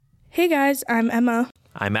Hey guys, I'm Emma.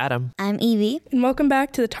 I'm Adam. I'm Evie. And welcome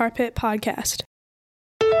back to the Tar Pit Podcast.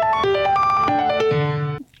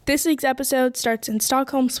 This week's episode starts in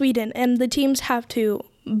Stockholm, Sweden, and the teams have to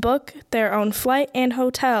book their own flight and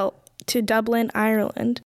hotel to Dublin,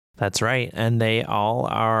 Ireland. That's right. And they all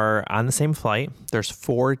are on the same flight. There's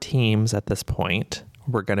 4 teams at this point.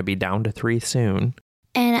 We're going to be down to 3 soon.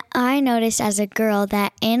 And I noticed as a girl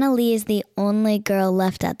that Annalie is the only girl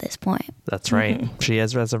left at this point. That's right. Mm-hmm. She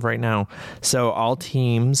is as of right now. So all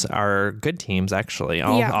teams are good teams, actually.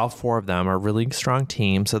 All 4 of them are really strong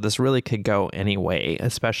teams. So this really could go any way,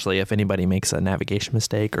 especially if anybody makes a navigation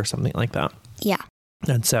mistake or something like that. Yeah.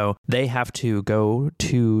 And so they have to go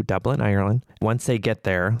to Dublin, Ireland. Once they get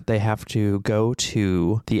there, they have to go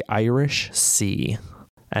to the Irish Sea.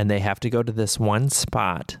 And they have to go to this one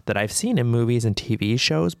spot that I've seen in movies and TV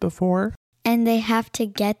shows before. And they have to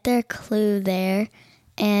get their clue there.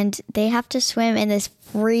 And they have to swim in this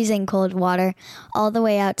freezing cold water all the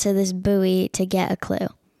way out to this buoy to get a clue.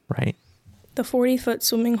 Right. The 40-foot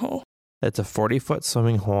swimming hole. It's a 40-foot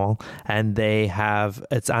swimming hole, and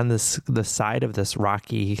it's on the side of this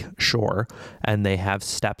rocky shore, and they have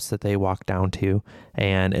steps that they walk down to,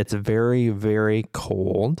 and it's very, very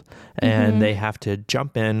cold, and they have to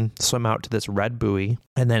jump in, swim out to this red buoy,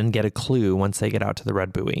 and then get a clue once they get out to the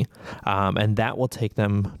red buoy, and that will take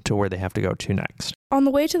them to where they have to go to next. On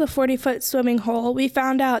the way to the 40-foot swimming hole, we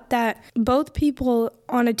found out that both people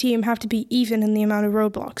on a team have to be even in the amount of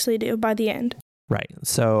roadblocks they do by the end. Right.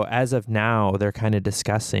 So as of now, they're kind of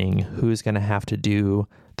discussing who's going to have to do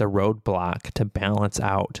the roadblock to balance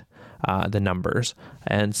out the numbers.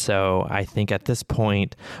 And so I think at this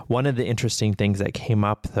point, one of the interesting things that came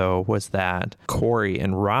up, though, was that Corey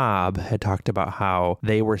and Rob had talked about how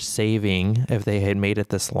they were saving, if they had made it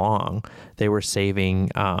this long, they were saving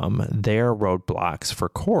their roadblocks for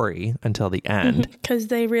Corey until the end. Because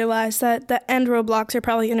they realized that the end roadblocks are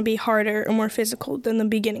probably going to be harder and more physical than the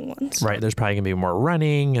beginning ones. Right. There's probably going to be more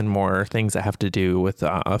running and more things that have to do with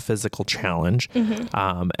a physical challenge.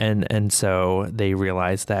 And so they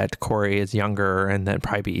realized that Corey is younger and that'd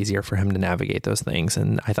probably be easier for him to navigate those things.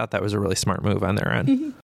 And I thought that was a really smart move on their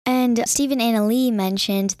end. And Steve and Annalie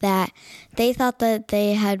mentioned that they thought that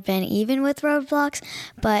they had been even with roadblocks,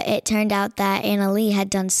 but it turned out that Annalie had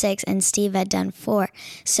done 6 and Steve had done 4.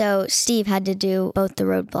 So Steve had to do both the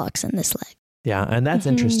roadblocks in this leg. Yeah, and that's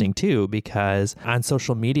interesting too, because on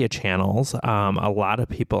social media channels, a lot of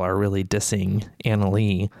people are really dissing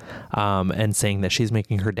Annalie and saying that she's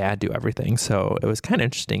making her dad do everything. So it was kind of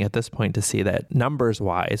interesting at this point to see that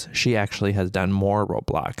numbers-wise, she actually has done more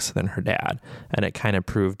roadblocks than her dad. And it kind of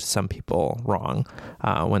proved some people wrong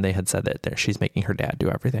when they had said that she's making her dad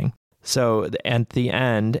do everything. So at the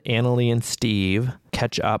end, Annalie and Steve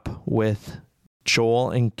catch up with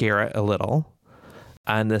Joel and Garrett a little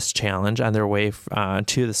on this challenge on their way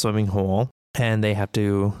to the swimming hole, and they have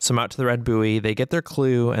to swim out to the red buoy. They get their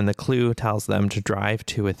clue, and the clue tells them to drive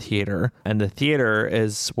to a theater, and the theater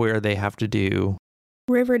is where they have to do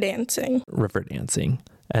Riverdancing.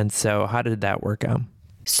 And so how did that work out?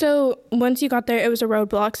 So once you got there, it was a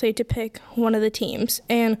roadblock, so you had to pick one of the teams,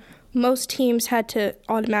 and most teams had to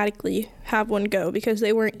automatically have one go because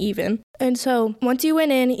they weren't even. And so once you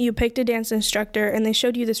went in, you picked a dance instructor, and they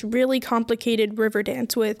showed you this really complicated river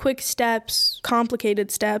dance with quick steps, complicated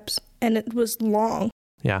steps, and it was long.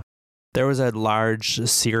 Yeah. There was a large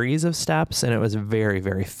series of steps, and it was very,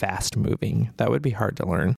 very fast moving. That would be hard to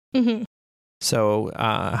learn. So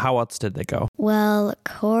how else did they go? Well,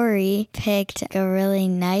 Corey picked a really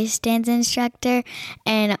nice dance instructor,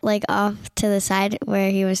 and like off to the side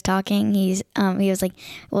where he was talking, he was like,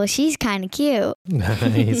 well, she's kind of cute.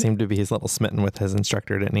 He seemed to be a little smitten with his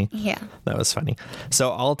instructor, didn't he? Yeah. That was funny.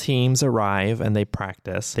 So all teams arrive and they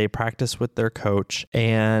practice. They practice with their coach,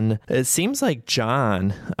 and it seems like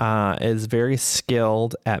John is very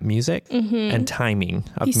skilled at music and timing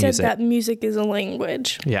of music. He said that music is a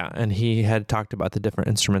language. Yeah, and he had talked about the different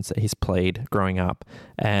instruments that he's played growing up,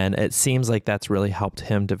 and it seems like that's really helped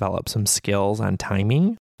him develop some skills on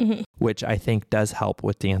timing, which I think does help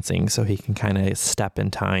with dancing, so he can kind of step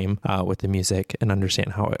in time with the music and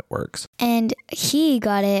understand how it works. And he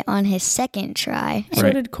got it on his second try.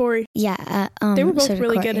 So did Corey. Yeah. They were both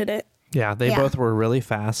really good at it. Yeah, they both were really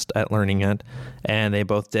fast at learning it, and they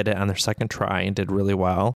both did it on their second try and did really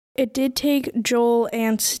well. It did take Joel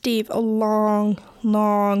and Steve a long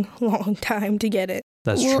time to get it.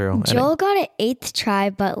 That's true. Joel got it 8th try,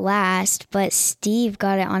 but Steve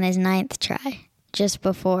got it on his 9th try, just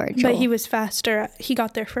before Joel. But he was faster. He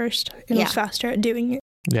got there first and was faster at doing it.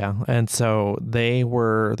 Yeah. And so they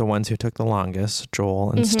were the ones who took the longest,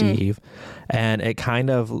 Joel and Steve. And it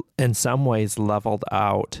kind of, in some ways, leveled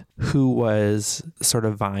out who was sort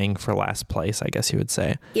of vying for last place, I guess you would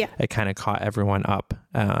say. Yeah. It kind of caught everyone up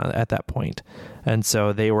at that point. And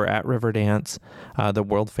so they were at Riverdance, the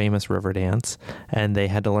world famous Riverdance, and they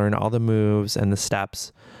had to learn all the moves and the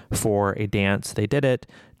steps for a dance. They did it.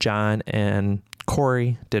 John and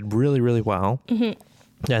Corey did really, really well.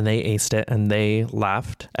 And they aced it and they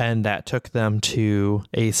left, and that took them to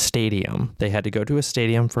a stadium. They had to go to a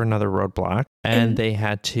stadium for another roadblock, and they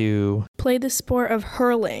had to play the sport of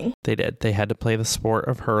hurling. They did. They had to play the sport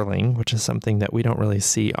of hurling, which is something that we don't really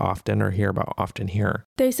see often or hear about often here.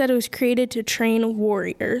 They said it was created to train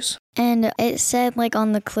warriors. And it said, like,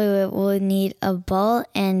 on the clue, it would need a ball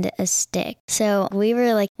and a stick. So we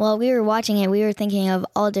were like, while we were watching it, we were thinking of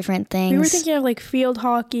all different things. We were thinking of like field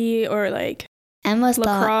hockey or like Emma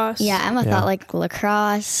lacrosse. thought like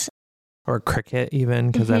lacrosse. Or cricket even,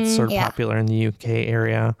 because that's sort of popular in the UK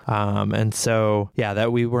area. And so,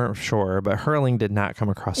 that we weren't sure, but hurling did not come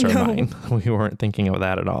across our mind. We weren't thinking of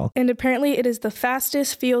that at all. And apparently it is the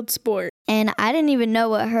fastest field sport. And I didn't even know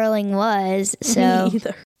what hurling was. So, Me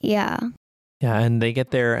either. Yeah. Yeah, and they get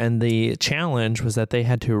there, and the challenge was that they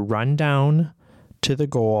had to run down to the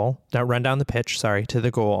goal, run down the pitch, to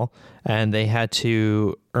the goal, and they had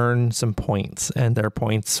to earn some points, and their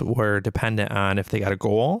points were dependent on if they got a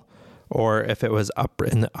goal or if it was up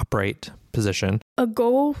in the upright position. A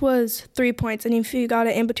goal was 3 points, and if you got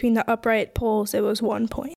it in between the upright poles, it was 1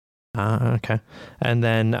 point. Okay. And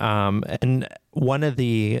then, and one of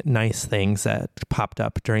the nice things that popped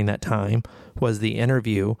up during that time was the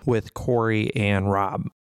interview with Corey and Rob.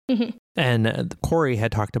 And Corey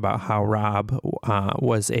had talked about how Rob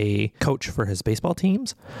was a coach for his baseball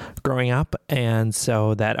teams growing up. And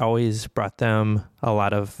so that always brought them a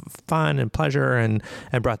lot of fun and pleasure and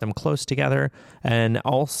brought them close together, and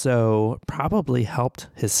also probably helped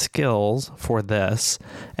his skills for this.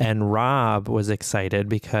 And Rob was excited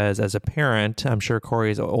because as a parent, I'm sure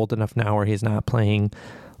Corey's old enough now where he's not playing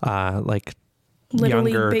like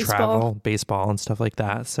Literally younger baseball. travel baseball and stuff like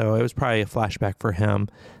that. So it was probably a flashback for him,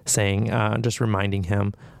 saying, just reminding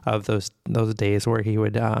him of those days where he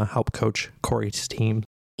would help coach Corey's team.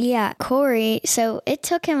 Yeah, Corey, so it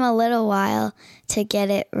took him a little while to get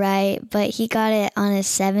it right, but he got it on his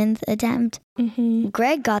 7th attempt.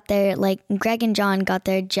 Greg and John got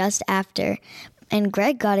there just after, and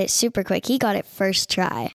Greg got it super quick. He got it first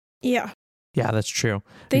try. Yeah. Yeah, that's true.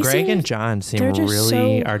 Greg and John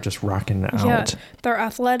are just rocking it out. Yeah, they're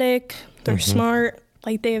athletic, they're smart,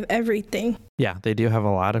 like they have everything. Yeah, they do have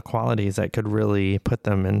a lot of qualities that could really put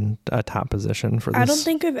them in a top position for this. I don't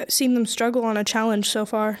think I've seen them struggle on a challenge so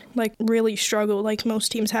far, like really struggle like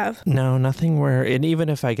most teams have. No, nothing where, and even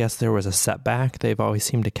if I guess there was a setback, they've always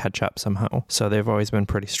seemed to catch up somehow. So they've always been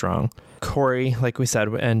pretty strong. Corey, like we said,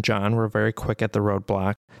 and John were very quick at the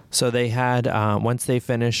roadblock. So they had, once they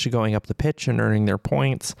finished going up the pitch and earning their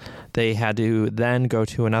points, they had to then go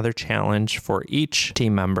to another challenge for each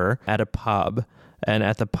team member at a pub. And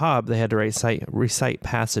at the pub, they had to recite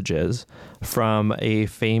passages from a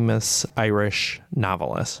famous Irish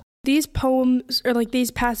novelist. These poems or like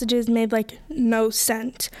these passages made like no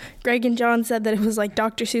sense. Greg and John said that it was like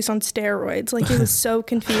Dr. Seuss on steroids. Like it was so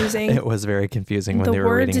confusing. It was very confusing when they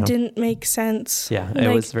were reading them. The words didn't make sense. Yeah,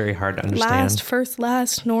 it was very hard to understand. Last, first,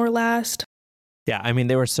 last, nor last. Yeah, I mean,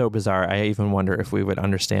 they were so bizarre. I even wonder if we would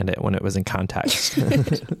understand it when it was in context.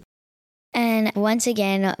 And once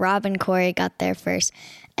again, Rob and Corey got there first.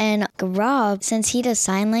 And Rob, since he does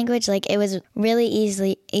sign language, like it was really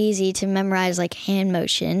easy to memorize like hand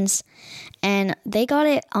motions. And they got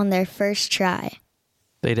it on their first try.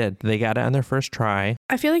 They did. They got it on their first try.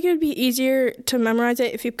 I feel like it would be easier to memorize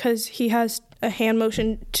it because he has a hand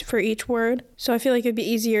motion for each word. So I feel like it'd be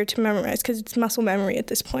easier to memorize because it's muscle memory at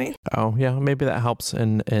this point. Oh, yeah. Maybe that helps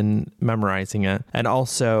in memorizing it. And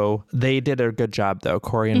also, they did a good job, though.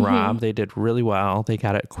 Corey and Rob, they did really well. They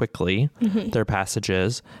got it quickly, their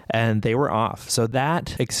passages, and they were off. So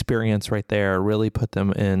that experience right there really put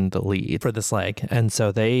them in the lead for this leg. And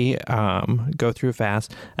so they go through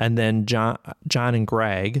fast. And then John and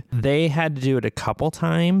Greg, they had to do it a couple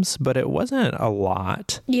times, but it wasn't a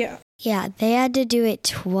lot. Yeah. Yeah, they had to do it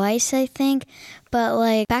twice, I think. But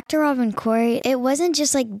like back to Rob and Corey, it wasn't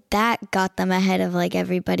just like that got them ahead of like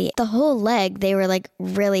everybody. The whole leg, they were like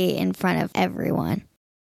really in front of everyone.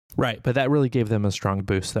 Right, but that really gave them a strong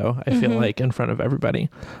boost, though, I feel like, in front of everybody.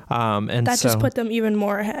 And that just put them even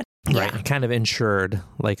more ahead. Right. It kind of ensured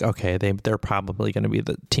like, okay, they're probably going to be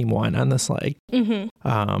the team one on this leg.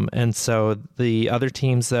 And so the other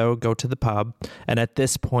teams, though, go to the pub. And at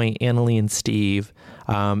this point, Annalie and Steve,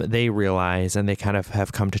 they realize and they kind of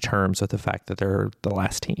have come to terms with the fact that they're the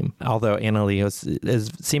last team. Although Annalie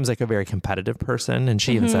seems like a very competitive person. And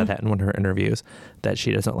she even said that in one of her interviews that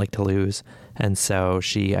she doesn't like to lose. And so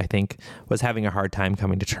she, I think, was having a hard time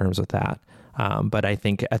coming to terms with that. But I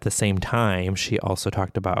think at the same time, she also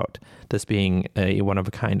talked about this being a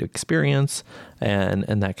one-of-a-kind experience and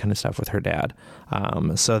that kind of stuff with her dad.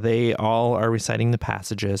 So they all are reciting the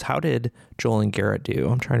passages. How did Joel and Garrett do?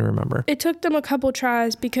 I'm trying to remember. It took them a couple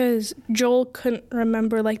tries because Joel couldn't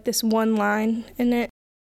remember like this one line in it.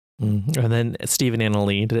 And then Steve and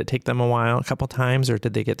Annalie, did it take them a couple times, or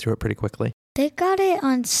did they get through it pretty quickly? They got it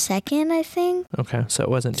on second, I think. Okay, so it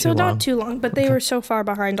wasn't too long. So not too long, but they were so far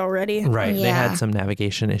behind already. Right, Yeah. They had some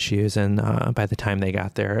navigation issues, and by the time they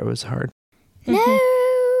got there, it was hard. No.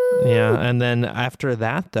 Yeah, and then after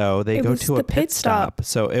that, though, they go to a pit stop.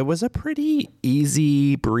 So it was a pretty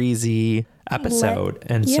easy, breezy episode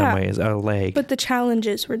in some ways, a leg. But the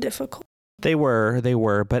challenges were difficult. They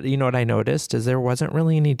were. But you know what I noticed is there wasn't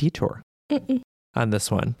really any detour on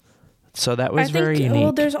this one. So that was very unique.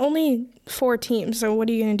 Well, there's only 4 teams, so what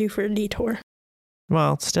are you going to do for a detour?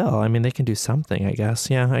 Well, still, I mean, they can do something, I guess.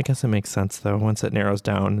 Yeah, I guess it makes sense, though. Once it narrows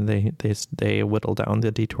down, they whittle down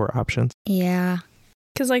the detour options. Yeah.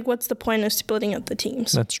 Because, like, what's the point of splitting up the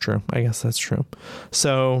teams? That's true. I guess that's true.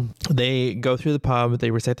 So they go through the pub,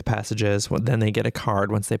 they recite the passages, then they get a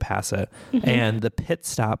card once they pass it. And the pit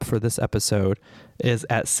stop for this episode is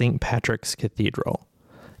at St. Patrick's Cathedral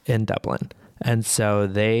in Dublin. And so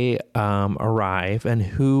they arrive, and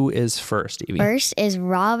who is first, Evie? First is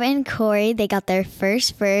Rob and Corey. They got their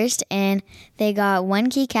first, and they got 1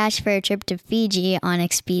 key cash for a trip to Fiji on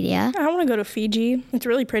Expedia. I want to go to Fiji. It's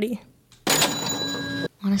really pretty.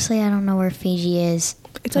 Honestly, I don't know where Fiji is.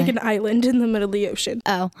 It's like an island in the middle of the ocean.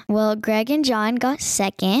 Oh, well, Greg and John got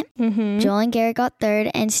second. Joel and Garrett got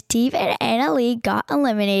third, and Steve and Annalie got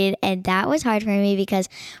eliminated. And that was hard for me because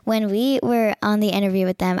when we were on the interview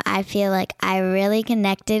with them, I feel like I really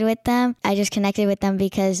connected with them. I just connected with them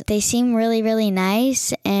because they seem really, really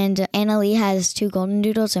nice. And Annalie has 2 golden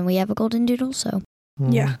doodles, and we have a golden doodle, so.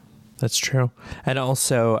 Yeah. That's true. And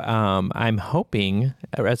also, I'm hoping,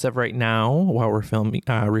 as of right now, while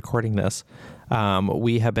we're recording this,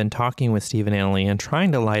 we have been talking with Steve and Annalie and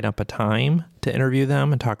trying to line up a time to interview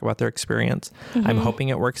them and talk about their experience. I'm hoping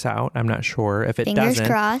it works out. I'm not sure. If it Fingers doesn't,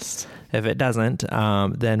 crossed. If it doesn't,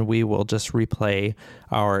 then we will just replay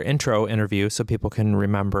our intro interview so people can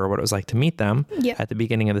remember what it was like to meet them at the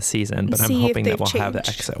beginning of the season. But I'm hoping that we'll have the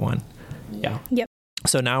exit one. Yeah. Yep.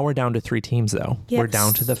 So now we're down to 3 teams, though. Yes. We're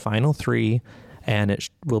down to the final 3, and it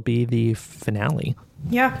will be the finale.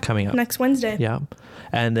 Yeah. Coming up. Next Wednesday. Yeah.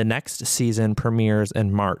 And the next season premieres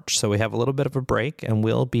in March. So we have a little bit of a break, and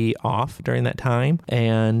we'll be off during that time.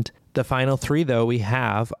 And the final 3, though, we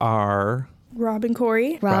have are... Rob and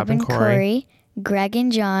Corey. Rob and Corey. Greg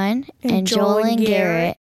and John. And Joel and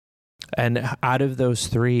Garrett. And out of those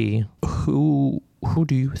 3, who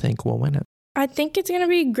do you think will win it? I think it's going to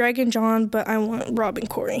be Greg and John, but I want Rob and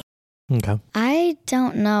Corey. Okay. I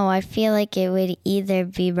don't know. I feel like it would either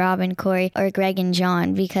be Rob and Corey or Greg and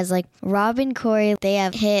John because, like, Rob and Corey, they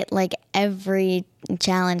have hit, like, every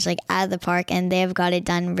challenge, like, out of the park, and they have got it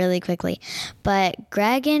done really quickly. But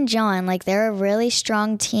Greg and John, like, they're a really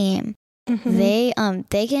strong team. They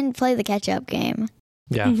can play the catch-up game.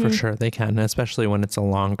 Yeah, for sure. They can, especially when it's a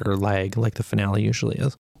longer leg like the finale usually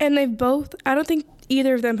is. And they've both, I don't think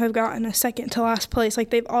either of them have gotten a second to last place. Like,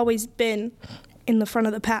 they've always been in the front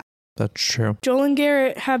of the pack. That's true. Joel and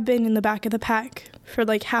Garrett have been in the back of the pack for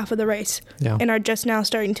like half of the race and are just now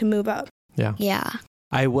starting to move up. Yeah.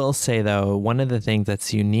 I will say, though, one of the things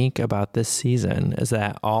that's unique about this season is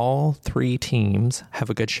that all 3 teams have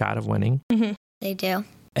a good shot of winning. They do.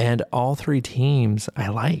 And all 3 teams I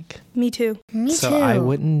like. Me too. Me too.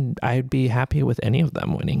 So I'd be happy with any of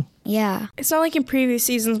them winning. Yeah. It's not like in previous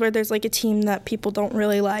seasons where there's like a team that people don't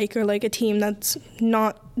really like or like a team that's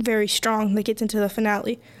not very strong that gets into the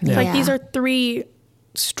finale. Yeah. Like these are 3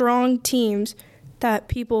 strong teams that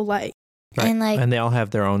people like. Right. And they all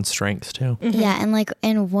have their own strengths too. Yeah, and like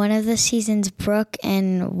in one of the seasons, Brooke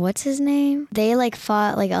and what's his name? They like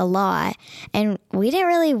fought like a lot, and we didn't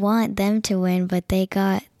really want them to win, but they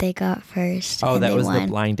got first. Oh, that was won. the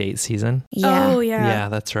blind date season. Yeah. Oh yeah. Yeah,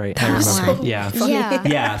 that's right. I That was remember. so Yeah. funny.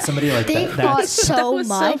 Yeah. Somebody like They that. fought so that was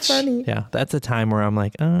much. so funny. Yeah, that's a time where I'm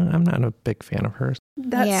like, I'm not a big fan of hers.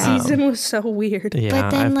 That Yeah. season was so weird. Yeah,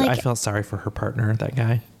 But then, I like- felt sorry for her partner, that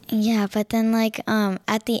guy. Yeah, but then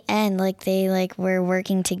at the end, they were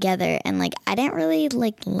working together, and I didn't really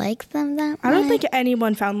like them that much. I don't think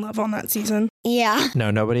anyone found love on that season. Yeah.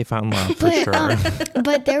 No, nobody found love for sure.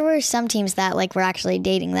 But there were some teams that were actually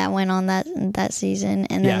dating that went on that season,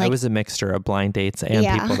 and then it was a mixture of blind dates and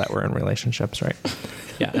people that were in relationships, right?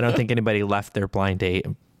 Yeah, I don't think anybody left their blind date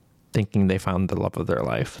thinking they found the love of their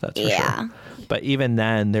life. That's for sure. But even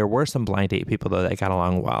then, there were some blind date people though that got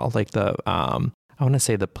along well, like the I want to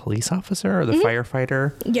say the police officer or the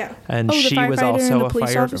firefighter. Yeah. And she was also a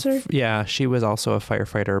police officer. Yeah, she was also a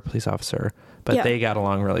firefighter or police officer. But they got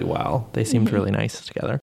along really well. They seemed really nice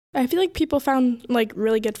together. I feel like people found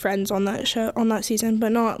really good friends on that show, on that season,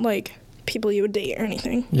 but not people you would date or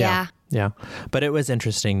anything. Yeah. Yeah. But it was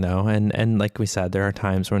interesting though. And like we said, there are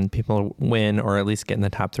times when people win or at least get in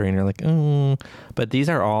the top 3 and you're like, but these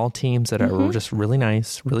are all teams that are just really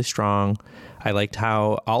nice, really strong. I liked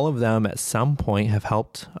how all of them at some point have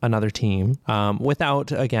helped another team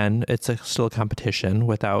without, again, it's still a competition,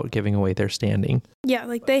 without giving away their standing.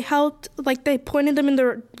 Yeah, they helped, they pointed them in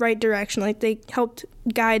the right direction. They helped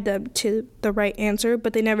guide them to the right answer,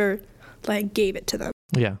 but they never gave it to them.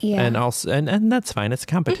 Yeah. And also, and that's fine. It's a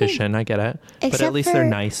competition. I get it. But at least they're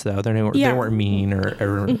nice though. They weren't mean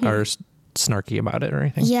or snarky about it or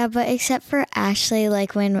anything. Yeah, but except for Ashley,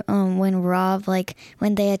 when Rob,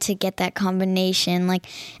 when they had to get that combination,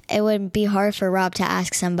 it would be hard for Rob to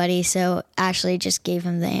ask somebody, so Ashley just gave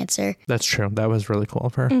him the answer. That's true. That was really cool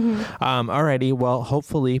of her. Alrighty, well,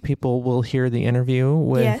 hopefully people will hear the interview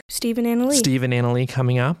with Steve and Annalie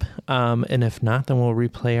coming up. And if not, then we'll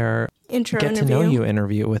replay our intro get to know you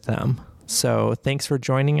interview with them. So thanks for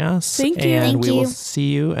joining us. Thank you. And we will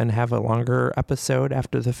see you and have a longer episode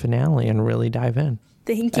after the finale and really dive in.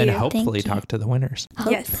 Thank you. And hopefully talk to the winners.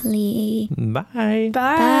 Hopefully. Bye.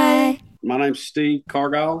 Bye. My name's Steve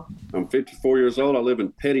Cargyle. I'm 54 years old. I live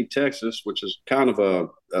in Petty, Texas, which is kind of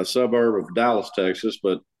a suburb of Dallas, Texas,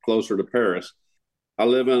 but closer to Paris. I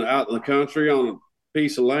live out in the country on a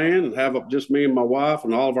piece of land and have just me and my wife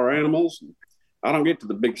and all of our animals. I don't get to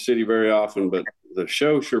the big city very often, but the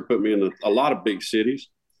show sure put me in a lot of big cities,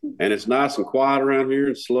 and it's nice and quiet around here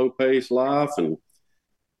and slow paced life. And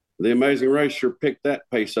The Amazing Race sure picked that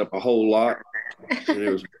pace up a whole lot. And it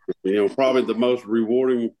was, probably the most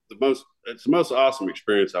rewarding, it's the most awesome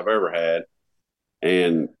experience I've ever had.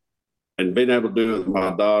 And being able to do it with my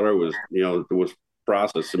daughter was, it was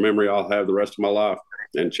priceless. A memory I'll have the rest of my life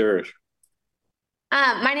and cherish.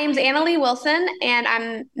 My name's Annalie Wilson, and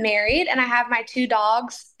I'm married, and I have my 2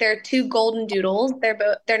 dogs. They're 2 golden doodles.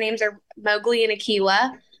 Their names are Mowgli and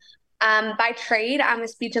Akiwa. By trade, I'm a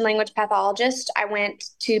speech and language pathologist. I went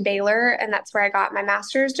to Baylor, and that's where I got my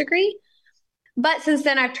master's degree. But since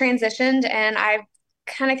then, I've transitioned, and I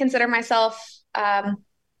kind of consider myself a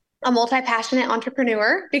multi-passionate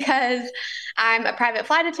entrepreneur because I'm a private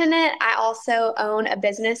flight attendant. I also own a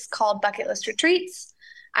business called Bucket List Retreats.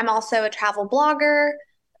 I'm also a travel blogger.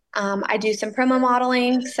 I do some promo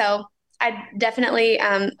modeling. So I definitely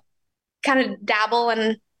kind of dabble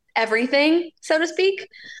in everything, so to speak.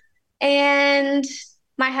 And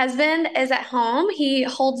my husband is at home. He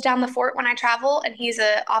holds down the fort when I travel, and he's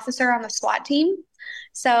an officer on the SWAT team.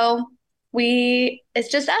 So it's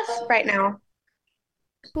just us right now.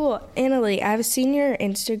 Cool. Annalie, I've seen your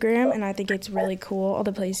Instagram, and I think it's really cool, all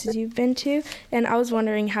the places you've been to. And I was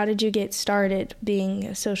wondering, how did you get started being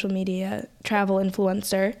a social media travel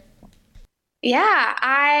influencer?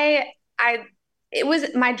 Yeah, it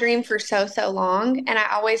was my dream for so long. And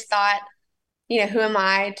I always thought, who am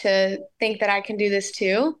I to think that I can do this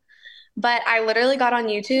too? But I literally got on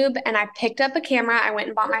YouTube and I picked up a camera. I went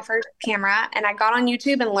and bought my first camera, and I got on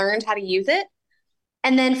YouTube and learned how to use it.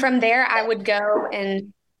 And then from there, I would go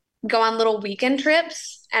on little weekend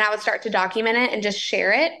trips, and I would start to document it and just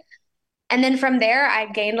share it. And then from there, I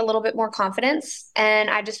gained a little bit more confidence, and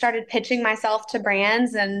I just started pitching myself to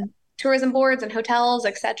brands and tourism boards and hotels,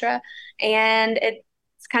 etc. And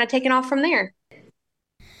it's kind of taken off from there.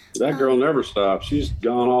 That girl never stops. She's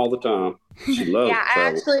gone all the time. She loves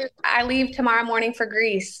travel. I leave tomorrow morning for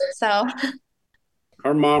Greece. So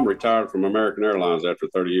her mom retired from American Airlines after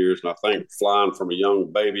 30 years, and I think flying from a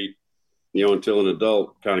young baby, until an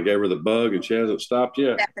adult kind of gave her the bug, and she hasn't stopped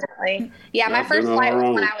yet. Definitely. Yeah, my first flight was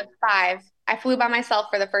when I was 5. I flew by myself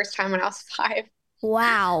for the first time when I was 5.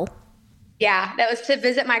 Wow. Yeah, that was to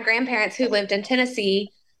visit my grandparents who lived in Tennessee,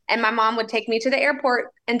 and my mom would take me to the airport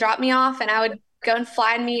and drop me off, and I would go and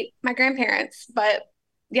fly and meet my grandparents. But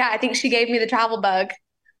yeah, I think she gave me the travel bug.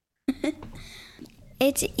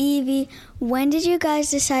 It's Evie. When did you guys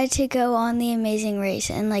decide to go on The Amazing Race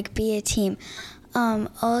and be a team?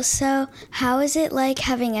 Also, how is it like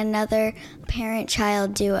having another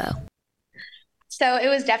parent-child duo? So it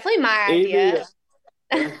was definitely my idea.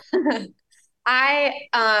 I've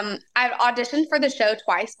auditioned for the show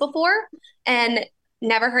twice before and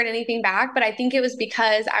never heard anything back, but I think it was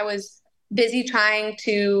because I was busy trying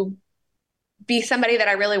to be somebody that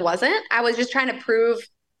I really wasn't. I was just trying to prove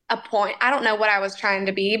a point. I don't know what I was trying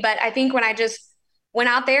to be, but I think when I just went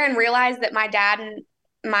out there and realized that my dad and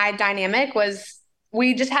my dynamic was,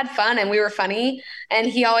 we just had fun and we were funny and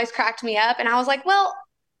he always cracked me up. And I was like, well,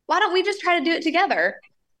 why don't we just try to do it together?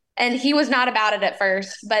 And he was not about it at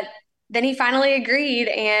first, but then he finally agreed.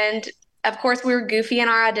 And of course, we were goofy in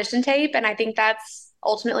our audition tape. And I think that's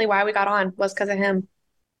ultimately why we got on, was because of him.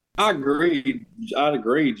 I agreed. I'd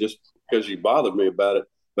agree just because you bothered me about it.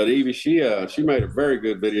 But Evie, she made a very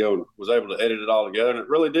good video and was able to edit it all together, and it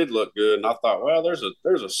really did look good. And I thought, well, there's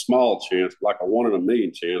a small chance, like a 1 in a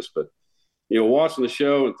million chance. But watching the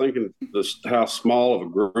show and thinking how small of a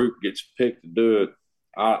group gets picked to do it,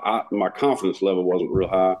 my confidence level wasn't real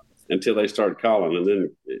high until they started calling, and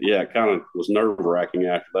then it kind of was nerve wracking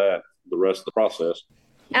after that. The rest of the process.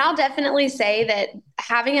 And I'll definitely say that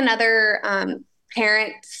having another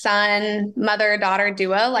parent, son, mother, daughter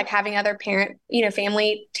duo, like having other parent,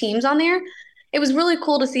 family teams on there, it was really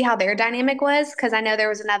cool to see how their dynamic was, because I know there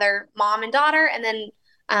was another mom and daughter and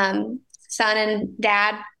then son and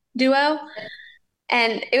dad duo.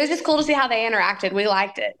 And it was just cool to see how they interacted. We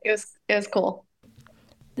liked it. It was cool.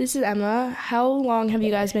 This is Emma. How long have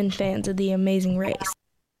you guys been fans of The Amazing Race?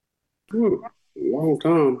 Ooh, a long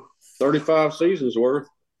time. 35 seasons worth.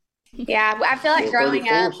 Yeah, I feel like growing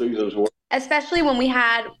up, seasons worth. Especially when we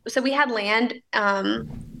had land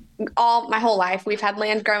all my whole life. We've had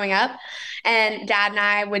land growing up, and Dad and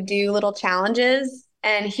I would do little challenges,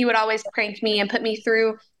 and he would always prank me and put me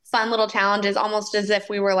through fun little challenges, almost as if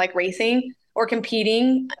we were like racing or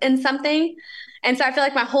competing in something. And so I feel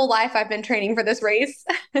like my whole life I've been training for this race.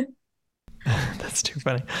 That's too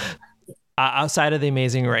funny. Outside of The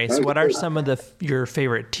Amazing Race, what are some of your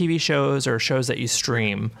favorite TV shows or shows that you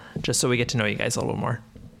stream, just so we get to know you guys a little more?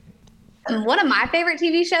 One of my favorite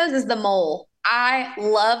TV shows is The Mole. I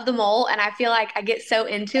love The Mole, and I feel like I get so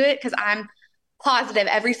into it because I'm positive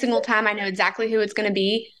every single time I know exactly who it's going to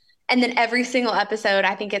be. And then every single episode,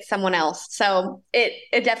 I think it's someone else. So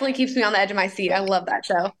it definitely keeps me on the edge of my seat. I love that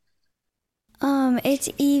show. It's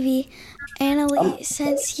Evie. Annalie,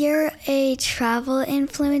 since you're a travel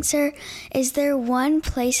influencer, is there one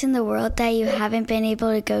place in the world that you haven't been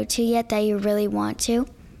able to go to yet that you really want to?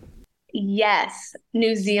 Yes,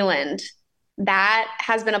 New Zealand. That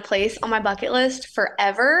has been a place on my bucket list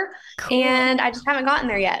forever, cool. And I just haven't gotten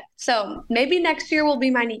there yet. So maybe next year will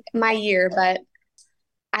be my year, but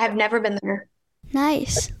I have never been there.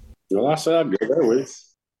 Nice. Well, I said I'd go there with you.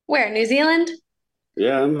 Where, New Zealand?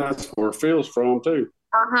 Yeah, and that's where Phil's from, too.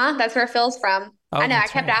 That's where Phil's from. Oh, I know, I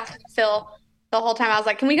kept asking Phil the whole time. I was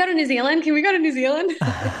like, can we go to New Zealand? Can we go to New Zealand?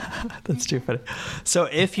 That's too funny. So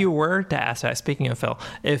if you were to ask back, speaking of Phil,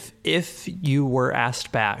 if you were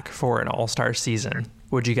asked back for an all-star season,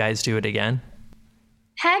 would you guys do it again?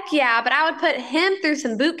 Heck yeah, but I would put him through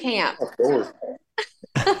some boot camp. Of course.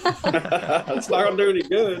 It's not going to do any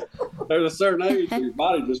good. There's a certain age your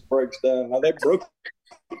body just breaks down. Now, they broke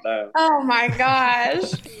down. Oh my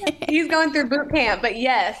gosh. He's going through boot camp, but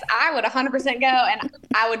yes, I would 100% go, and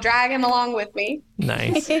I would drag him along with me.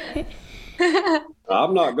 Nice.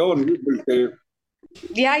 I'm not going to boot camp.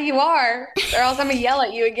 Yeah, you are, or else I'm going to yell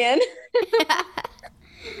at you again.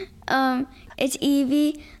 It's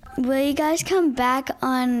Evie. Will you guys come back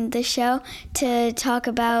on the show to talk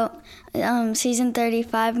about season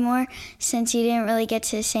 35 more, since you didn't really get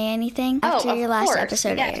to say anything after your last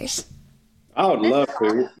episode airs? I would love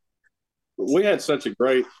to. We had such a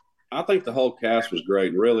great, I think the whole cast was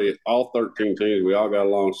great. Really, all 13 teams, we all got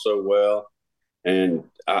along so well. And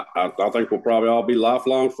I think we'll probably all be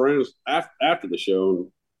lifelong friends after the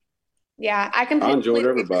show. Yeah, I enjoyed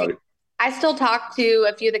everybody. I still talk to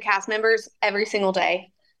a few of the cast members every single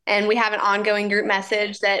day. And we have an ongoing group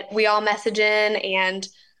message that we all message in. And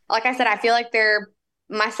like I said, I feel like they're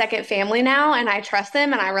my second family now, and I trust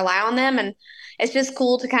them and I rely on them. And it's just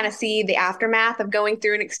cool to kind of see the aftermath of going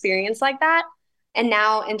through an experience like that and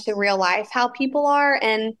now into real life, how people are.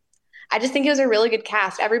 And I just think it was a really good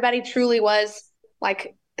cast. Everybody truly was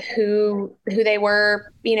like who they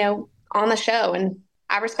were, on the show. And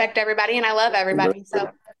I respect everybody and I love everybody. So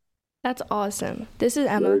that's awesome. This is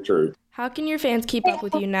Emma. Very true. How can your fans keep up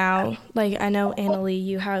with you now? Like, I know, Annalie,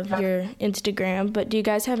 you have your Instagram, but do you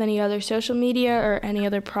guys have any other social media or any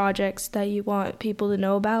other projects that you want people to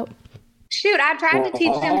know about? Shoot, I tried to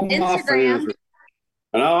teach them Instagram.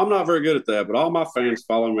 And I'm not very good at that, but all my fans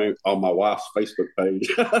follow me on my wife's Facebook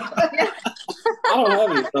page. I don't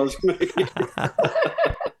have any social media.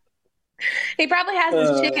 He probably has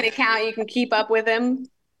his chicken account. You can keep up with him.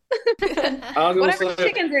 Whatever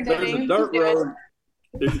chickens are there's doing. a dirt road.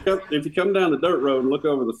 If you come down the dirt road and look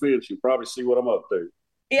over the fence, you'll probably see what I'm up to.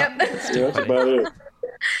 Yep. That's about it.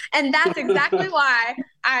 And that's exactly why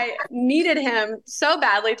I needed him so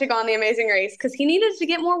badly to go on The Amazing Race, because he needed to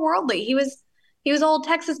get more worldly. He was old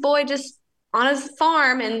Texas boy just on his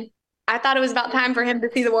farm, and I thought it was about time for him to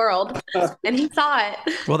see the world, and he saw it.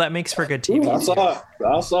 Well, that makes for good TV. I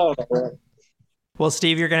saw it. Well,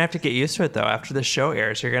 Steve, you're going to have to get used to it, though. After the show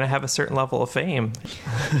airs, you're going to have a certain level of fame.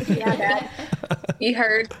 Yeah, Dad. You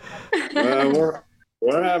heard. Well,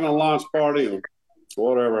 we're having a launch party, and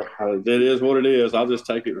whatever. It is what it is. I'll just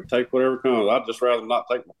take whatever comes. I'd just rather not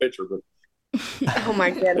take my picture, but Oh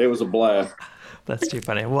my goodness. it was a blast. That's too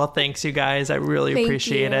funny. Well, thanks, you guys. I really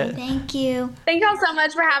appreciate it. Thank you. Thank y'all so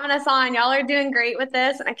much for having us on. Y'all are doing great with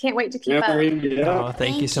this, and I can't wait to keep up. Oh,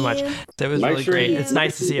 thank you so much. That was really great. It's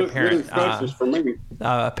nice to see a parent,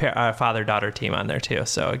 a father-daughter team on there too.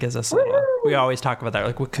 So it gives us a little. We always talk about that.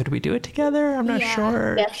 Like, well, could we do it together? I'm not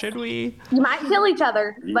sure. Yes. Should we? You might kill each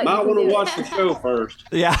other. You but might you want to can do watch the show first.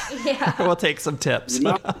 Yeah. We'll take some tips.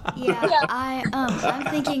 I'm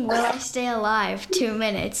thinking, will I stay alive 2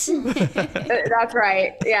 minutes? That's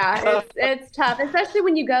right. Yeah, it's tough, especially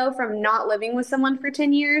when you go from not living with someone for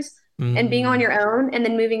 10 years and being on your own, and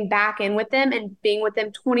then moving back in with them and being with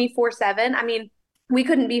them 24/7. I mean, we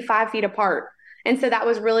couldn't be 5 feet apart. And so that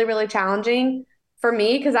was really, really challenging for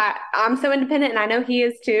me, because I'm so independent, and I know he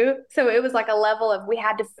is too. So it was like a level of we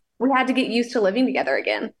had to get used to living together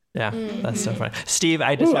again. Yeah, that's so funny. Steve,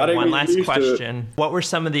 I just have one last question. What were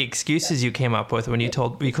some of the excuses you came up with when you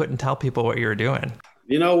couldn't tell people what you were doing?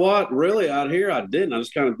 You know what? Really, out here, I didn't. I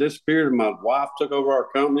just kind of disappeared, and my wife took over our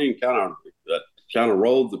company and kind of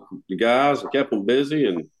rolled the guys and kept them busy.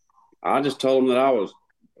 And I just told them that I was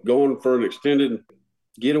going for an extended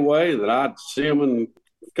getaway and that I'd see them in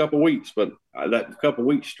a couple of weeks. But that couple of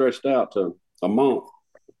weeks stretched out to a month.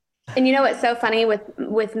 And you know what's so funny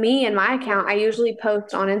with me and my account? I usually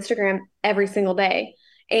post on Instagram every single day.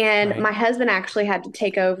 And my husband actually had to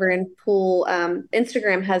take over and pull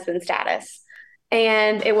Instagram husband status.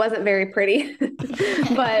 And it wasn't very pretty,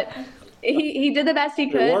 but he did the best he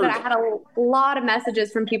could. But I had a lot of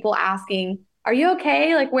messages from people asking, "Are you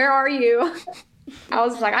okay? Like, where are you?" I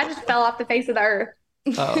was like, I just fell off the face of the earth.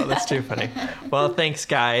 Oh, that's too funny. Well, thanks,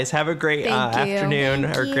 guys. Have a great afternoon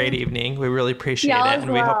or great evening. We really appreciate it,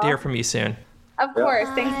 and we hope to hear from you soon. Of course.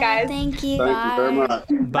 Thanks, guys. Thank you. Thank you very much.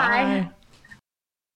 Bye.